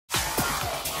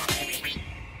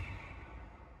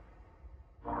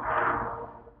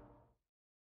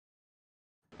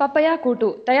Papaya కూటు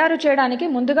తయారు చేయడానికి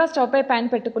ముందుగా స్టవ్ పై పాన్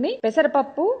పెట్టుకుని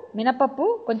పెసరపప్పు, మినపప్పు,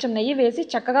 కొంచెం నెయ్యి వేసి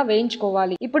చక్కగా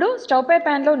వేయించుకోవాలి. ఇప్పుడు స్టవ్ పై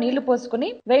పాన్ లో నీళ్లు పోసుకుని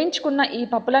వేయించుకున్న ఈ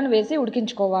పప్పులను వేసి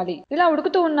ఉడికించుకోవాలి. ఇలా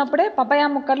ఉడుకుతూ ఉన్నప్పుడే పప్పయ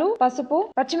ముక్కలు, పసుపు,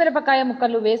 పచ్చిమిరపకాయ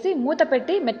ముక్కలు వేసి మూత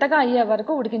పెట్టి మెత్తగా అయ్యే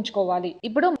వరకు ఉడికించుకోవాలి.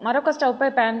 ఇప్పుడు మరొక స్టవ్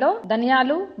పై పాన్ లో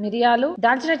ధనియాలు, మిరియాలు,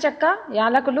 దాల్చిన చెక్క,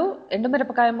 యాలకులు,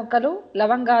 ఎండుమిరపకాయ ముక్కలు,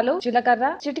 లవంగాలు, జీలకర్ర,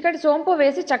 చిటికెడు సోంపు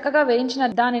వేసి చక్కగా వేయించిన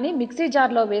దానిని మిక్సీ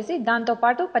జార్ లో వేసి దాంతో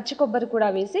పాటు పచ్చి కొబ్బరి కూడా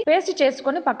వేసి పేస్ట్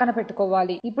చేసుకుని పక్కన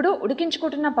పెట్టుకోవాలి. ఇప్పుడు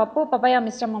ఉడికించుకుంటున్న పప్పు పపయ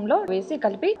మిశ్రమంలో వేసి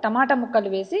కలిపి టమాటా ముక్కలు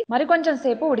వేసి మరికొంచెం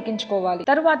సేపు ఉడికించుకోవాలి.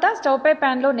 తరువాత స్టవ్ పై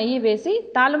పాన్ లో నెయ్యి వేసి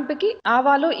తాలింపుకి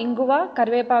ఆవాలు, ఇంగువ,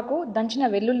 కరివేపాకు, దంచిన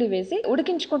వెల్లుల్లి వేసి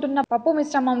ఉడికించుకుంటున్న పప్పు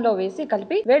మిశ్రమంలో వేసి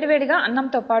కలిపి వేడివేడిగా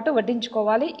అన్నంతో పాటు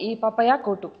వడ్డించుకోవాలి ఈ పపయ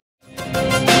కూటు.